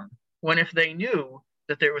wrong, when if they knew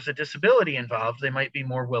that there was a disability involved, they might be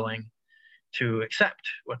more willing to accept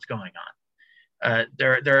what's going on.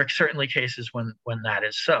 There are certainly cases when that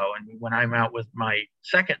is so. And when I'm out with my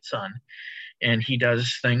second son, and he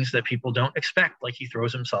does things that people don't expect, like he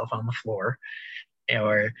throws himself on the floor,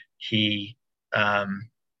 or he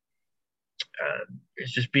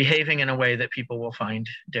is just behaving in a way that people will find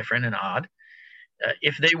different and odd.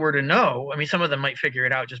 If they were to know, I mean, some of them might figure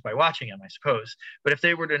it out just by watching him, I suppose. But if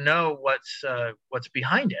they were to know what's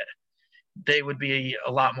behind it, they would be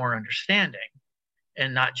a lot more understanding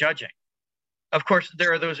and not judging. Of course,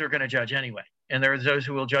 there are those who are going to judge anyway, and there are those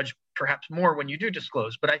who will judge perhaps more when you do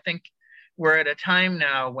disclose. But I think we're at a time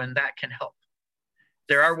now when that can help.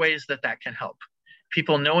 There are ways that can help.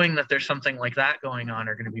 People knowing that there's something like that going on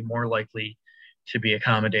are going to be more likely to be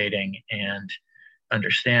accommodating and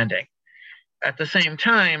understanding. At the same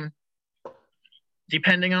time,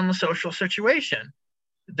 depending on the social situation,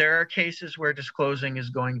 there are cases where disclosing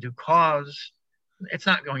is going to cause, it's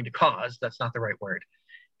not going to cause, that's not the right word.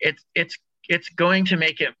 It's going to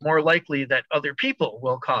make it more likely that other people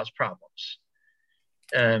will cause problems.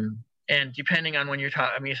 And depending on when you're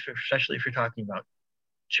talking, I mean, especially if you're talking about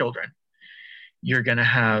children, you're going to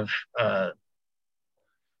have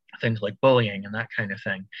things like bullying and that kind of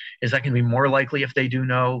thing. Is that going to be more likely if they do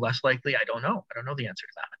know, less likely? I don't know. I don't know the answer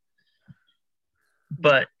to that.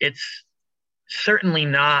 But it's certainly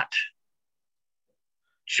not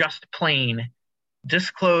just plain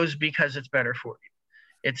disclose because it's better for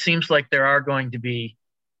you. It seems like there are going to be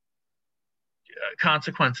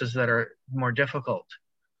consequences that are more difficult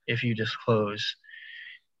if you disclose.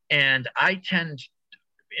 And I tend,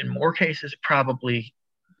 in more cases, probably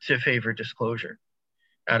to favor disclosure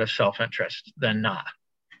out of self-interest than not.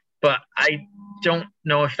 But I don't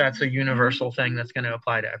know if that's a universal thing that's going to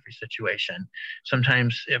apply to every situation.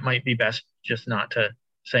 Sometimes it might be best just not to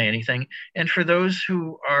say anything. And for those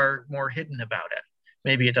who are more hidden about it,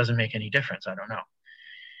 maybe it doesn't make any difference. I don't know.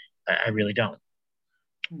 I really don't.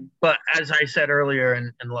 But as I said earlier,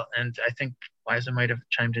 and I think Liza might have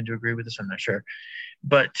chimed in to agree with this, I'm not sure.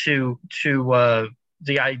 But to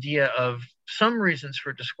the idea of some reasons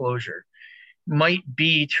for disclosure might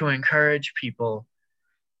be to encourage people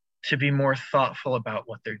to be more thoughtful about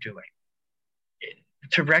what they're doing,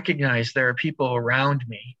 to recognize there are people around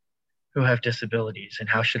me who have disabilities, and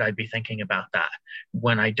how should I be thinking about that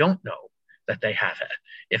when I don't know that they have it?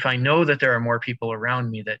 If I know that there are more people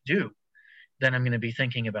around me that do, then I'm going to be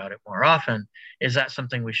thinking about it more often. Is that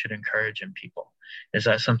something we should encourage in people? Is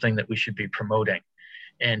that something that we should be promoting?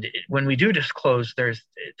 And when we do disclose,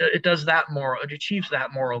 it does that moral, it achieves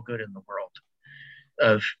that moral good in the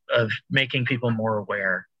world of making people more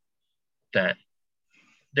aware that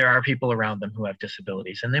there are people around them who have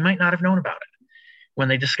disabilities, and they might not have known about it. When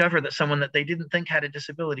they discover that someone that they didn't think had a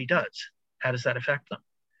disability does, how does that affect them?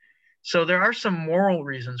 So there are some moral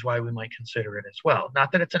reasons why we might consider it as well.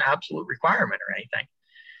 Not that it's an absolute requirement or anything,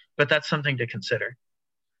 but that's something to consider.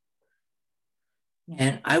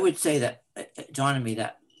 And I would say that, John and me,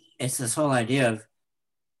 that it's this whole idea of,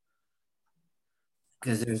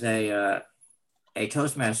 because there's a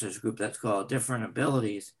Toastmasters group that's called Different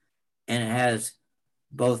Abilities, and it has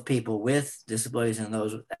both people with disabilities and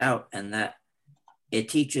those without, and that it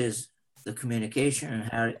teaches the communication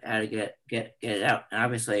and how to get it out. And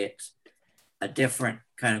obviously it's a different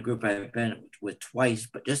kind of group I've been with twice,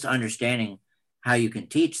 but just understanding how you can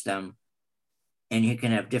teach them, and you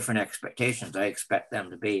can have different expectations. I expect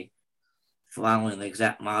them to be following the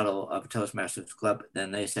exact model of Toastmasters Club.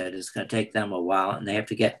 Then they said it's going to take them a while, and they have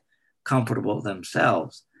to get comfortable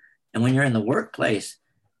themselves. And when you're in the workplace,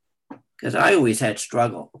 because I always had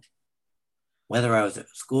struggle, whether I was at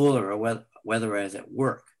school or whether I was at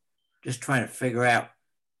work, just trying to figure out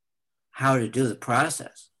how to do the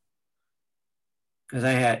process. Because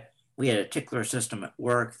we had a tickler system at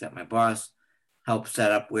work that my boss helped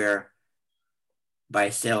set up, where by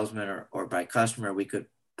salesman or by customer, we could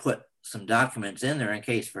put some documents in there in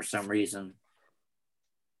case for some reason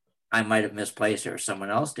I might have misplaced it or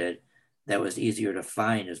someone else did, that was easier to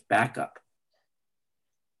find as backup.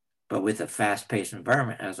 But with a fast-paced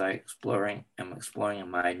environment, as I'm exploring in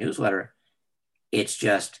my newsletter, it's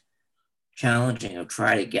just challenging of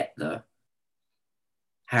try to get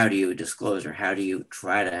how do you disclose, or how do you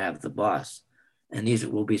try to have the boss? And these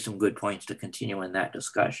will be some good points to continue in that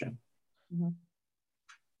discussion. Mm-hmm.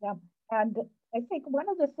 Yeah, and I think one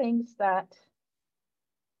of the things that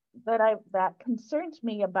concerns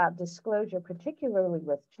me about disclosure, particularly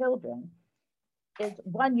with children, is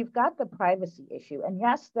one, you've got the privacy issue. And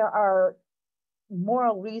yes, there are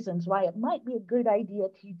moral reasons why it might be a good idea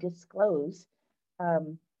to disclose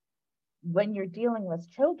when you're dealing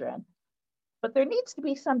with children. But there needs to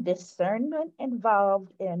be some discernment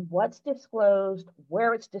involved in what's disclosed,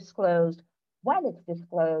 where it's disclosed, when it's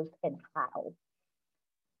disclosed, and how.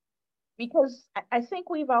 Because I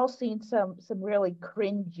think we've all seen some really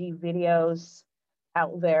cringy videos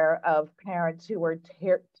out there of parents who are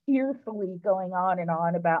tearfully going on and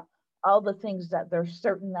on about all the things that they're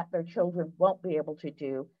certain that their children won't be able to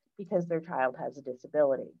do because their child has a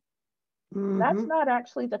disability. Mm-hmm. That's not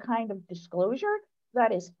actually the kind of disclosure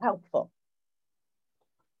that is helpful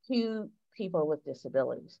to people with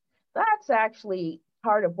disabilities. That's actually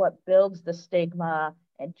part of what builds the stigma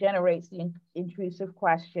and generates the intrusive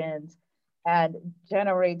questions and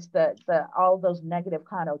generates all those negative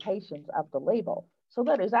connotations of the label. So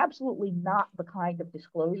that is absolutely not the kind of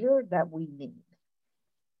disclosure that we need.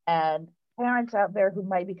 And parents out there who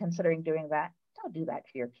might be considering doing that, don't do that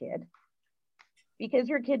to your kid, because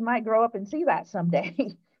your kid might grow up and see that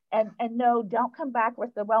someday. And no, don't come back with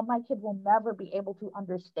well, my kid will never be able to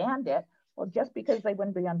understand it. Well, just because they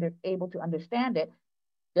wouldn't be able to understand it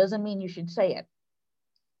doesn't mean you should say it.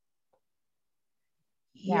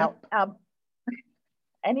 Yep. Now,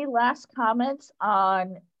 any last comments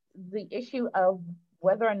on the issue of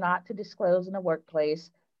whether or not to disclose in a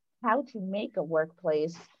workplace, how to make a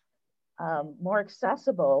workplace more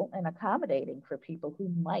accessible and accommodating for people who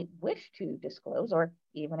might wish to disclose, or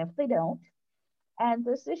even if they don't? And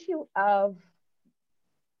this issue of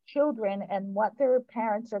children and what their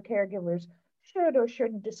parents or caregivers should or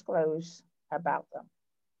shouldn't disclose about them?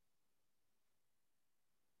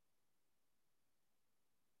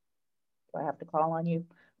 Do I have to call on you?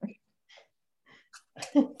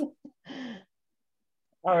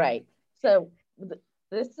 All right. So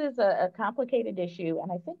this is a complicated issue, and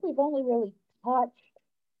I think we've only really touched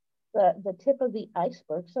the tip of the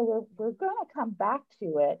iceberg. So we're going to come back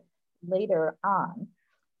to it later on.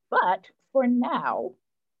 But for now,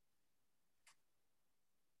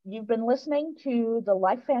 you've been listening to the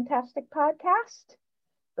Life Fantastic podcast,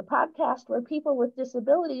 the podcast where people with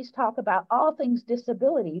disabilities talk about all things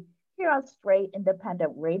disability here on Straight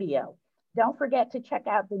Independent Radio. Don't forget to check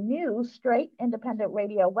out the new Straight Independent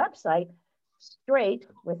Radio website, straight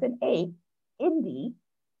with an 8, indie.us,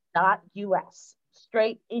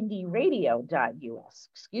 straightindieradio.us.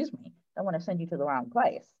 Excuse me, I want to send you to the wrong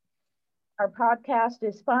place. Our podcast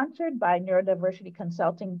is sponsored by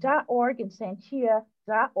neurodiversityconsulting.org and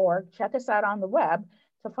santia.org. Check us out on the web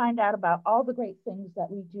to find out about all the great things that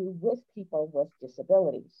we do with people with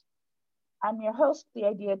disabilities. I'm your host, the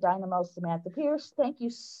Idea Dynamo, Samantha Pierce. Thank you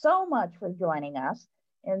so much for joining us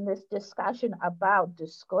in this discussion about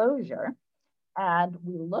disclosure. And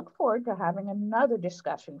we look forward to having another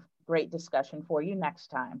great discussion for you next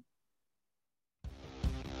time.